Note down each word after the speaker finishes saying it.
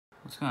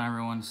What's going on,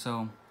 everyone?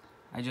 So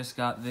I just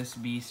got this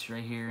beast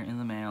right here in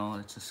the mail.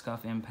 It's a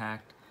Scuf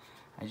Impact.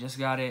 I just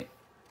got it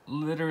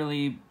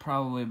literally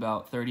probably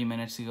about 30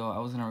 minutes ago. I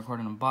was gonna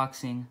record an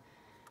unboxing,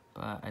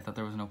 but I thought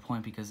there was no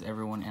point because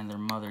everyone and their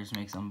mothers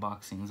makes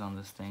unboxings on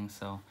this thing.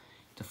 So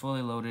it's a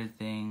fully loaded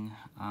thing.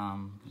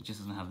 It just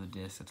doesn't have the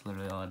disc. That's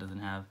literally all it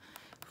doesn't have.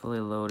 Fully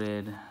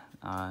loaded,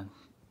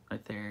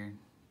 right there,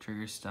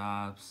 trigger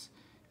stops,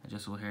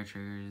 adjustable hair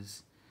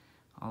triggers,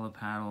 all the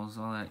paddles,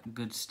 all that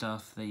good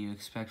stuff that you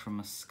expect from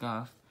a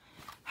Scuf.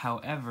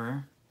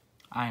 However,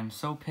 I am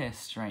so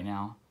pissed right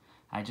now.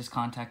 I just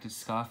contacted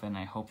Scuf and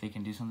I hope they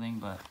can do something,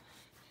 but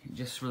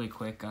just really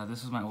quick,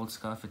 this is my old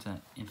Scuf. It's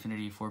an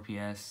Infinity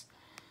 4PS.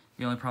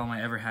 The only problem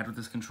I ever had with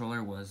this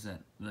controller was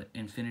that the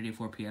Infinity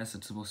 4PS,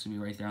 it's supposed to be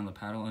right there on the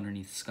paddle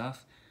underneath Scuf,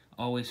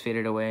 always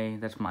faded away.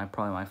 That's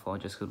probably my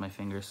fault, just because my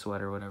fingers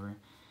sweat or whatever.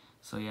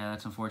 So yeah,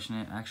 that's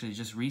unfortunate. Actually,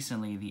 just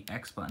recently, the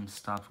X button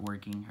stopped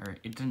working, or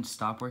it didn't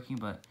stop working,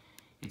 but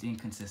it's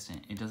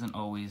inconsistent. It doesn't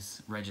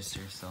always register,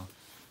 so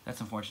that's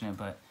unfortunate.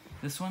 But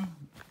this one,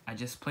 I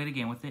just played a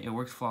game with it. It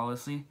works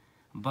flawlessly,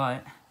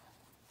 but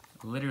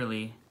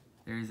literally,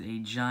 there's a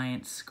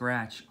giant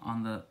scratch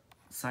on the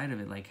side of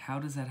it. Like, how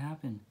does that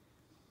happen?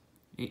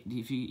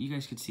 If you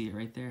guys could see it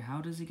right there, how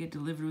does it get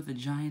delivered with a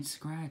giant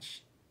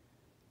scratch?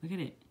 Look at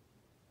it.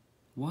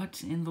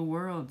 What in the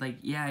world? Like,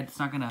 yeah, it's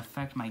not going to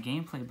affect my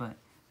gameplay, but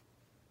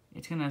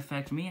it's going to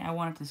affect me. I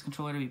wanted this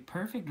controller to be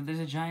perfect, but there's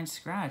a giant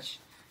scratch.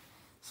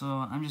 So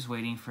I'm just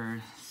waiting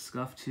for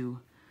Scuf to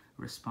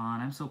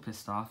respond. I'm so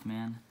pissed off,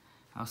 man.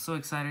 I was so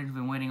excited. I've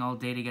been waiting all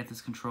day to get this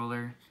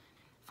controller.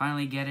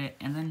 Finally get it,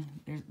 and then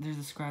there's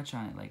a scratch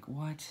on it. Like,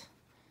 what?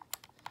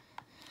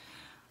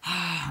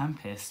 I'm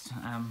pissed.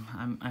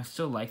 I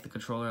still like the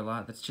controller a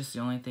lot. That's just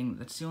the only thing.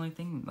 That's the only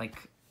thing, like,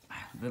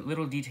 the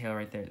little detail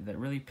right there that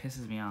really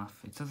pisses me off.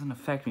 It doesn't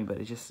affect me, but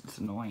it's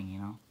annoying, you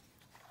know?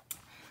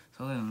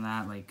 So other than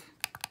that, like,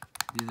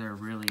 these are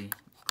really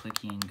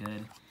clicky and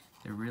good.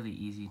 They're really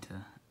easy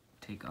to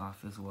take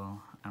off as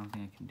well. I don't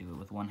think I can do it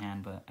with one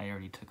hand, but I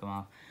already took them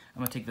off.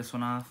 I'm gonna take this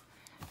one off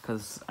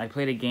because I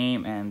played a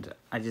game and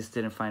I just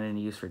didn't find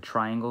any use for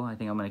triangle. I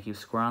think I'm gonna keep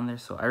square on there,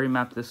 so I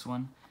remapped this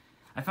one.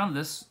 I found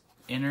this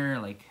inner,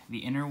 like, the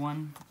inner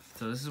one,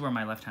 so this is where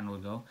my left hand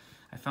would go.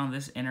 I found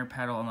this inner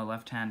paddle on the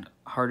left hand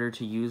harder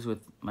to use with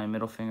my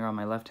middle finger on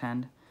my left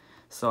hand.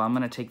 So I'm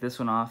going to take this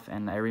one off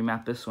and I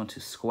remapped this one to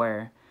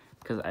square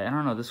because I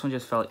don't know, this one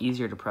just felt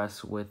easier to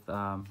press with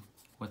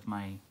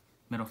my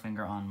middle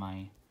finger on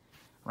my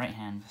right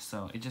hand.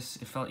 So it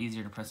felt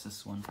easier to press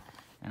this one,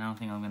 and I don't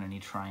think I'm going to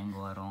need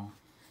triangle at all.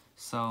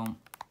 So,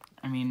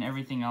 I mean,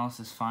 everything else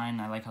is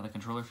fine. I like how the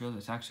controller feels.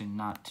 It's actually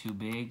not too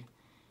big.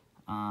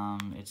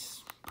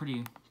 It's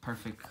pretty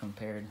perfect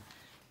compared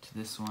to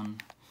this one.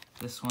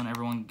 This one,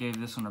 everyone gave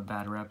this one a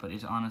bad rep, but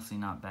it's honestly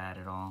not bad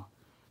at all.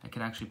 I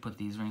could actually put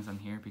these rings on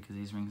here because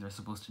these rings are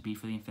supposed to be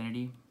for the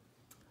Infinity.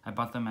 I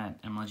bought them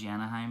at MLG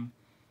Anaheim,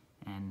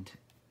 and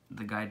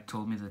the guy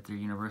told me that they're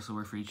universal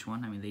wear for each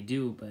one. I mean, they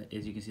do, but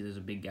as you can see, there's a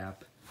big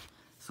gap.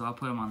 So I'll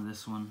put them on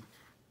this one.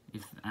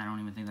 I don't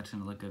even think that's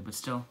going to look good, but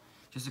still,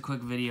 just a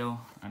quick video.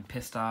 I'm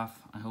pissed off.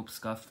 I hope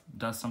Scuf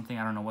does something.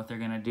 I don't know what they're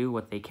going to do,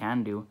 what they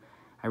can do.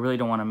 I really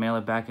don't want to mail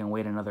it back and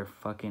wait another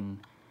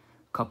fucking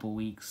couple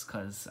weeks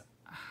because,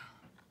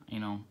 you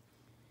know,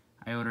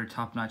 I ordered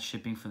top-notch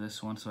shipping for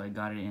this one, so I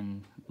got it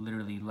in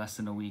literally less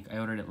than a week. I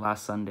ordered it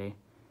last Sunday,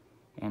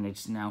 and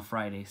it's now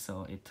Friday,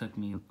 so it took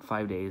me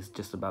 5 days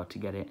just about to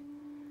get it.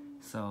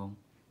 So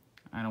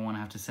I don't want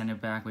to have to send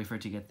it back, wait for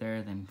it to get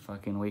there, then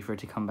fucking wait for it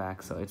to come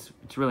back. So it's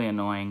really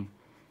annoying.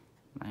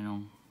 I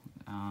know.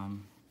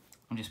 I'm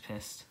just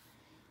pissed.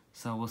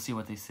 So we'll see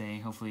what they say.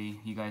 Hopefully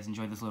you guys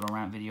enjoyed this little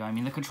rant video. I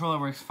mean, the controller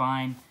works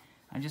fine.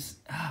 I just,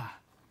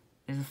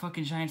 there's a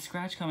fucking giant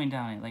scratch coming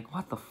down it. Like,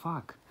 what the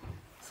fuck?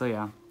 So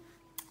yeah,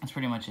 that's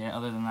pretty much it.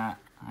 Other than that,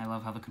 I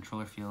love how the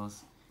controller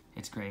feels.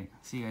 It's great.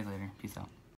 See you guys later. Peace out.